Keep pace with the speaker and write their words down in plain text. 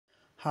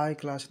Hi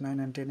class 9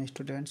 and 10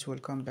 students,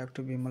 welcome back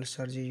to Bimal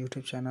Sarji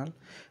YouTube channel.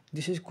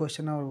 This is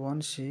question number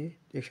 1c,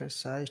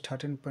 exercise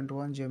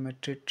 13.1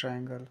 geometry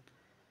triangle.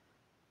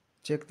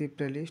 Check the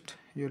playlist,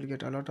 you will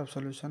get a lot of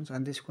solutions,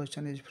 and this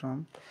question is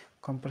from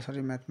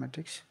compulsory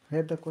mathematics.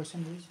 Here the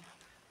question is,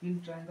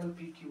 in triangle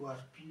PQR,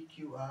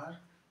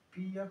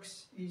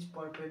 PX is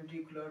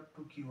perpendicular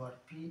to QR,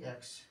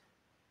 PX.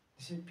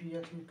 This is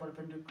PX is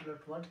perpendicular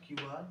to what?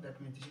 QR, that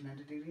means this is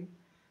 90 degree.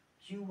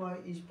 QY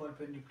is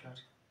perpendicular.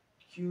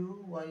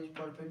 QY is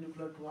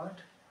perpendicular to what?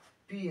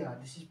 PR.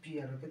 This is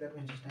PR, okay, that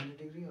means it's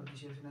 90 degree, or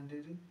this is 90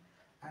 degree.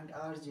 And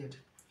RZ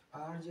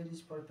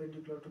is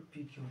perpendicular to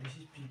PQ. This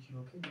is PQ,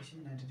 okay, this is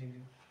 90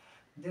 degree.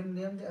 Then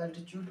name the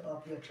altitude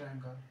of your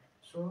triangle.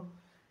 So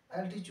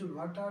altitude,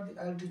 what are the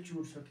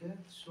altitudes? Okay,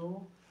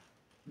 so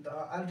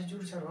the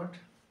altitudes are what?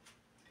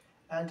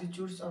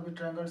 Altitudes of the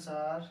triangles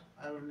are,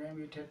 I will name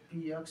it as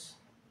PX,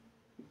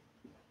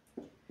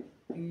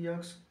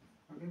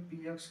 okay,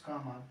 PX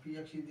comma,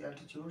 PX is the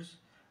altitudes,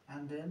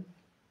 and then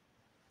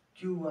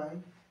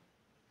QY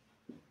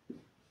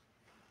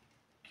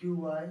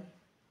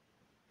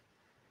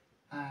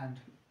and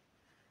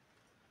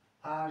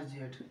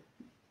RZ,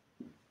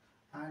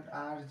 and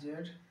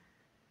RZ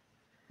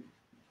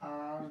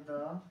are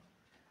the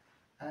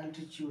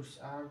altitudes,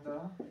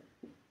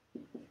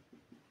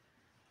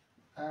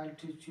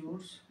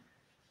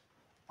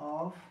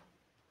 of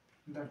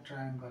the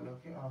triangle,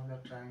 okay, of the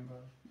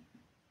triangle.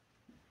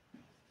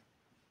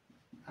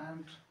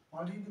 And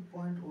what is the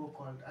point O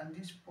called? And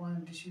this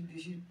point, this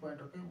is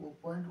point, okay,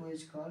 point O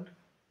is called,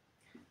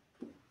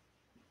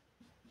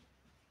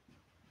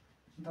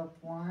 the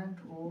point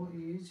O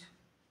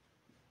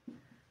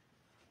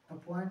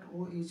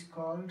is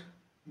called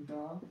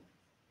the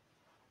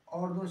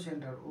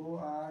orthocenter,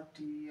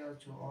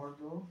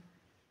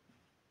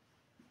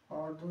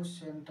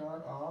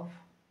 orthocenter of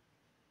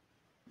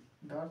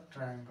the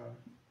triangle.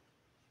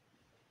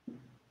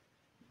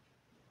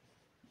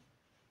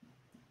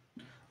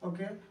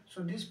 Okay,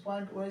 so this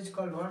point O is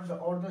called what? The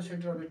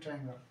orthocenter of the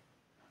triangle.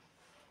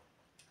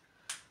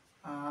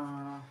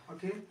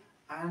 Okay,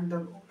 and the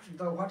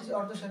what is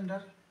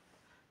orthocenter?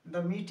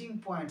 The meeting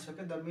points,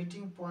 okay, the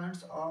meeting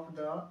points of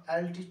the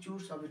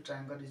altitudes of the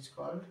triangle is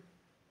called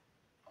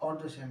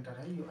orthocenter.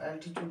 है यो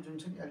altitude जुन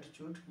छ नि,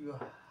 altitude यो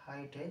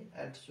height है,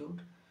 altitude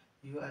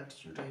यो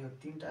altitude है, यो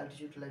तीनटा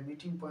altitude लाई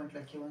meeting point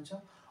लाई के भन्छ?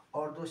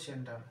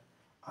 orthocenter.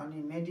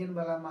 अनि median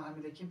वालामा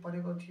हामीले के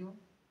पढेको थियो?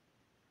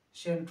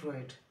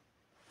 centroid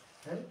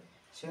है,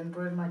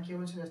 centroid मा के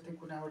हुन्छ? जस्तै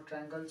कुनै अब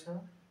triangle छ,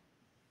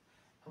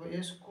 अब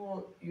यसको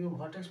यो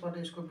vertex बाट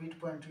यसको mid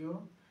point यो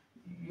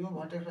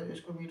vertex बाट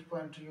यसको mid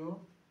point यो,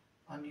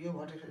 अनि यो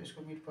vertex बाट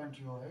यसको mid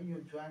point यो है, यो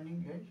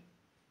joining है,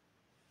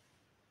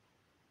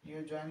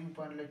 यो joining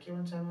point लाई के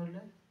भन्छ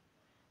हामीहरुले?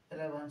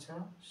 यसलाई भन्छ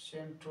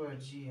centroid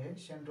G है,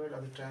 centroid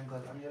of the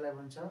triangle. अनि यसलाई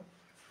भन्छ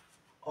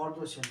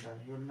orthocenter.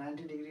 यो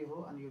 90 डिग्री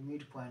हो, अनि यो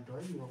mid point हो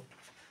है, यो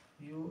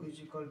U is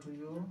equal to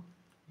U,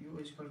 U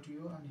is equal to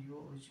U, अनि U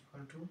is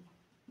equal to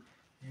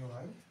U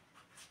है.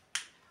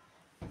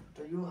 त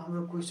यो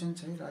हाम्रो क्वेशन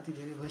चाहिँ राति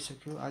धेरै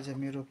भइसक्यो. आज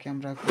मेरो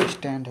क्यामेराको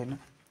स्ट्यान्ड हैन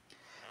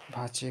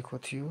भाँचिएको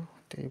थियो,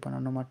 त्यही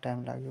बनाउनमा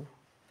टाइम लाग्यो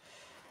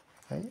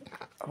है.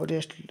 अब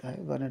रेस्ट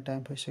गर्ने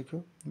टाइम भइसक्यो.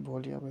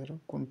 भोलि अब हेरौँ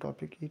कुन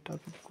टपिक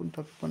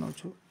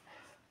बनाउँछु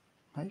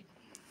है.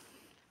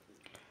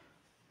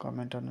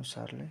 कमेन्ट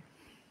अनुसारले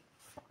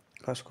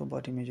कसको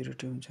बढी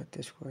मेजोरिटी हुन्छ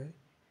त्यसको है.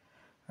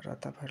 र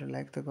तपाईहरुले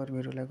लाइक त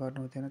गर्मीहरुलाई गर्नु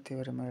हुँदैन, त्यही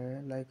भएर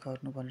मैले लाइक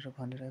गर्नु भनेर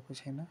भनिरहेको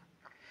छैन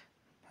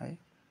है.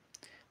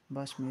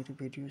 बस मेरो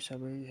भिडियो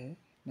सबै है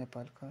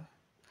नेपालका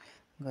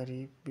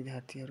गरिब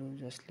विद्यार्थीहरु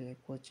जसले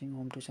कोचिङ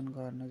होम ट्युसन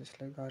गर्न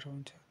जसलाई गाह्रो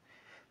हुन्छ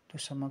त्यो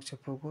समक्ष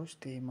पुगोस्,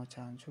 त्यही म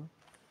चाहन्छु,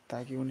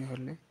 ताकि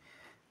उनीहरुले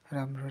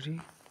राम्ररी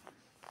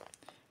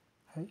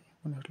है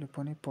उनीहरुले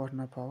पनि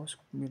पढ्न पाओस्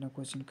बिना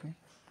कोचिङकै.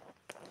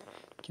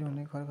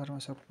 किनभने घर-घरमा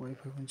सबको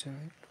वाइफाई हुन्छ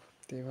है,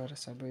 त्यही भएर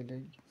सबैले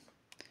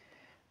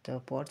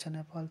जब पढ्छ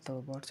नेपाल तब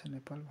बढ्छ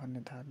नेपाल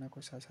भन्ने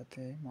धारणाको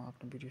साथसाथै म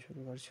आफ्नो भिडियो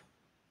सुरु गर्छु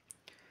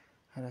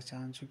र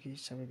चाहन्छु कि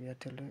सबै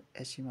विद्यार्थीहरुले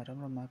एससीमा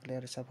राम्रो मार्क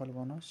ल्याएर सफल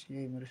बनोस्.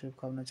 यही मेरो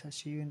शुभकामना छ.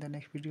 C you in the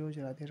next videos.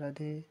 Radhe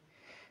Radhe.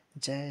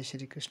 Jay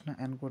Shri Krishna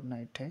and good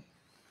night है.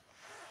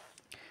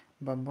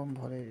 Bomb bomb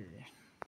Bhole.